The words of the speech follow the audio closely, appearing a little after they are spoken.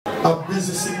A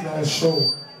busy signal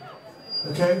show.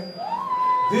 Okay?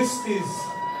 This is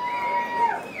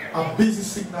a busy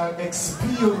signal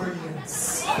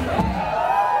experience.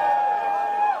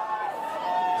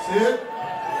 See it?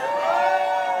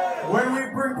 When we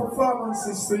bring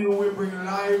performances to you, we bring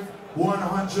live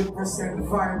 100%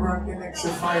 vibrant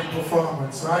electrified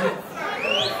performance, right?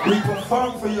 We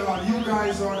perform for y'all. You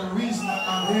guys are the reason that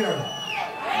I'm here.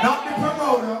 Not the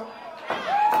promoter,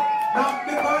 not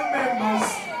the band members,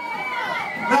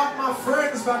 not my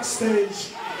friends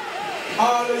backstage.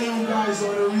 All of you guys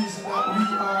are the reason that we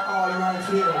are all right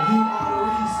here. You are the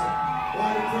reason why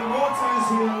the promoter is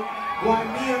here, why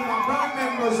me and my band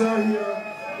members are here,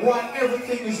 why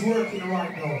everything is working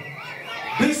right now.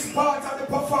 This part of the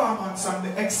performance and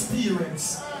the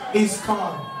experience is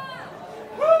called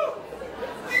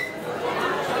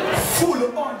Full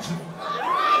 100.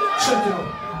 Check it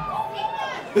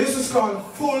out. This is called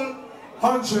Full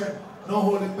 100. No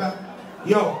hold it back.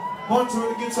 Yo, Monty with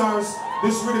the guitars.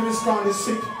 This rhythm is called The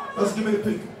Sick. Let's give me the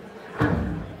pick.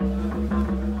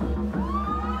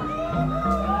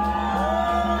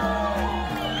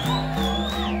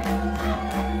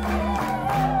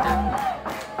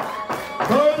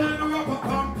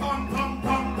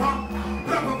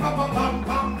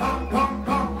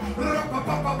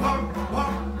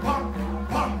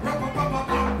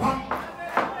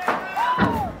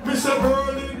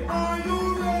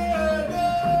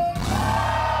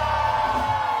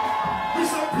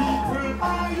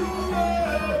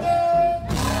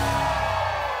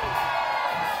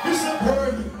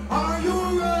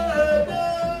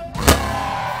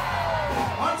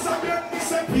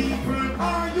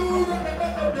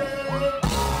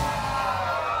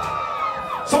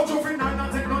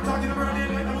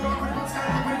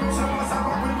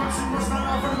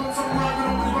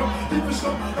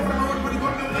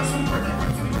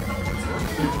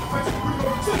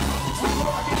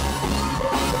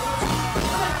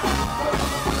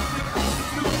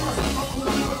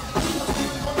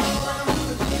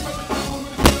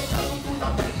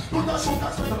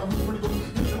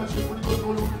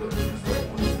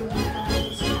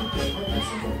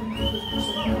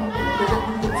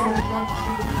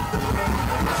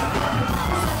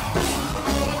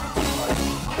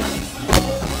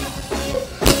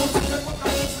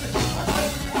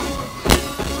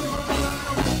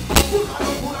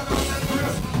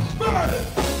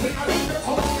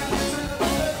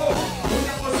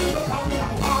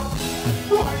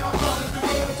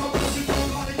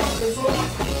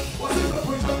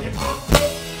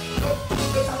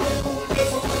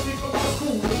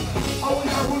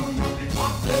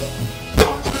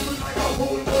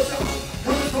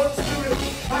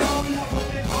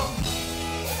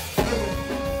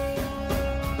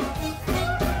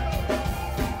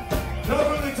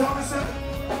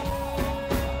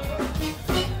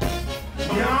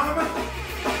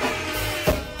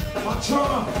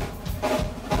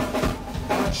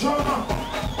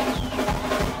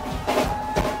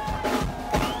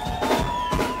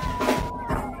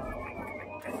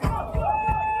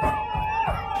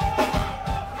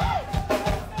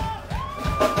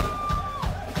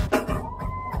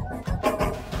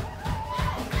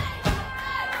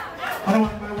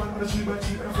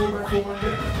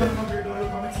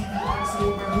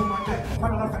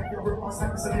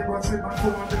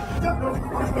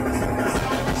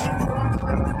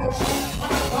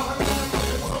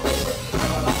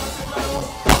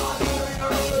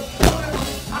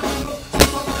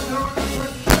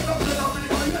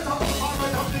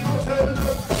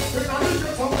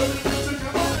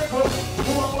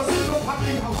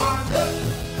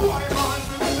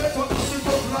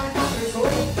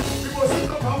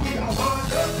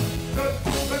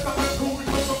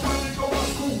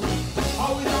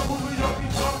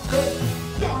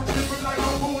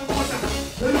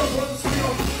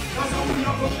 That's how we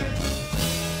are.